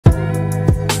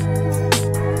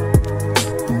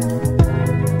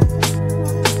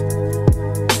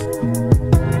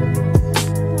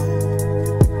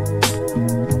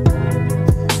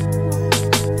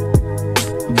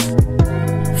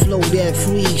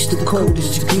reach the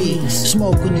coldest degree.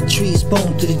 Smoke in the trees,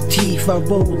 bone to the teeth. I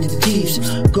roll with the thieves,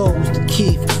 goals the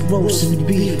keep. Roasting the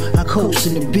beef, I coast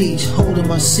in the beach, holding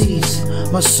my seeds.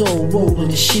 My soul rolling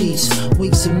the sheets.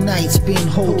 Weeks and nights being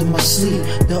holding my sleep.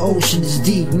 The ocean is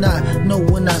deep, not no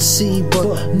one I see,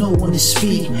 but no one to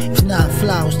speak. If not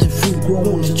flowers, then fruit growing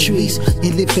on the trees.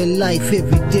 You live your life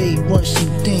every day, rushing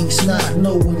things, not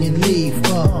knowing you leave.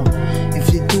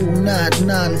 If you do not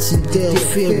acknowledge it, they'll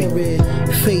fear it.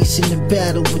 Facing the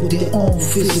battle with their own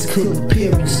physical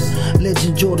appearance.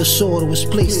 Legend draw the sword was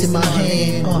placed in my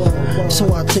hand.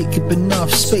 So I take up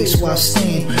enough space while I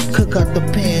stand. Cook out the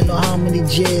pan, or how many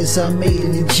jazz I made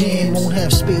in the jam. Won't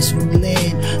have space from the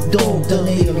land. Dog done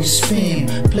ate all the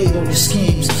spam. Played all the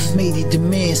schemes, made the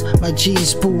demands. My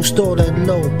G's boost all that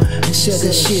low and shut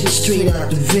that shit straight out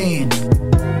the van.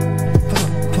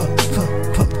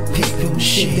 Paper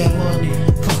machine, that money.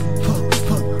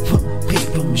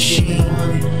 Paper machine,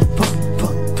 money.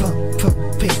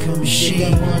 Paper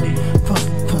machine, that money.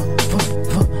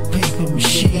 Paper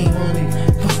machine, money.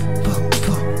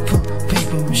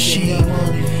 Paper machine,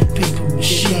 money. Paper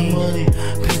machine, money.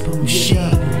 Paper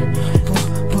machine.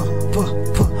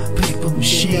 Paper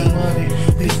machine, money.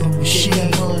 Paper machine,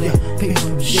 money. Paper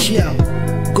machine.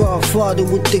 Godfather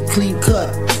with the clean cut,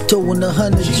 throwing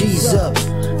 100 G's up.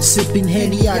 Sipping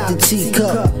Henny out the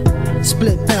teacup.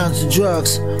 Split pounds of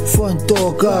drugs. Front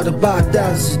door guarded by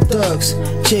thousands of thugs.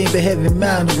 Chamber heavy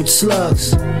mounted with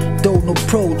slugs. Don't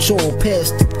approach or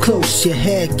pass the close. Your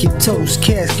head get toast.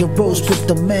 Casket roast with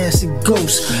the massive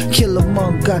ghost. Killer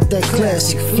Monk got that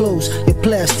classic flows. Your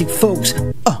plastic folks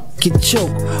get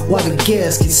choked while the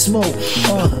gas get smoked.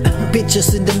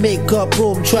 Bitches in the makeup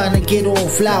room trying to get all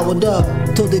flowered up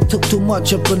till they took too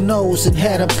much up her nose and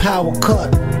had a power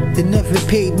cut. They never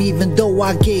paid me even though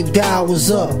I gave the hours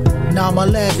up. Now my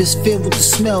lab is filled with the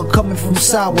smell coming from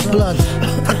sour blood.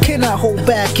 I cannot hold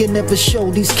back and never show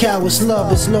these cowards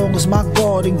love as long as my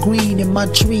garden green and my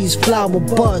trees flower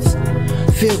buds.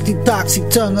 Filthy toxic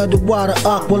tongue underwater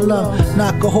aqua lung.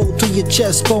 Knock a hole through your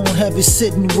chest bone, have you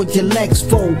sitting with your legs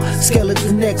fold.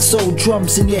 Skeleton exo,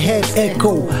 drums in your head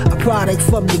echo. A product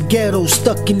from the ghetto,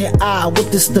 stuck in your eye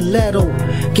with the stiletto.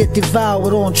 Get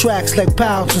devoured on tracks like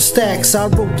pounds and stacks. I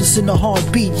wrote this in a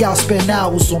heartbeat, y'all spend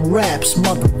hours on raps,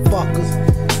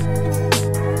 motherfuckers.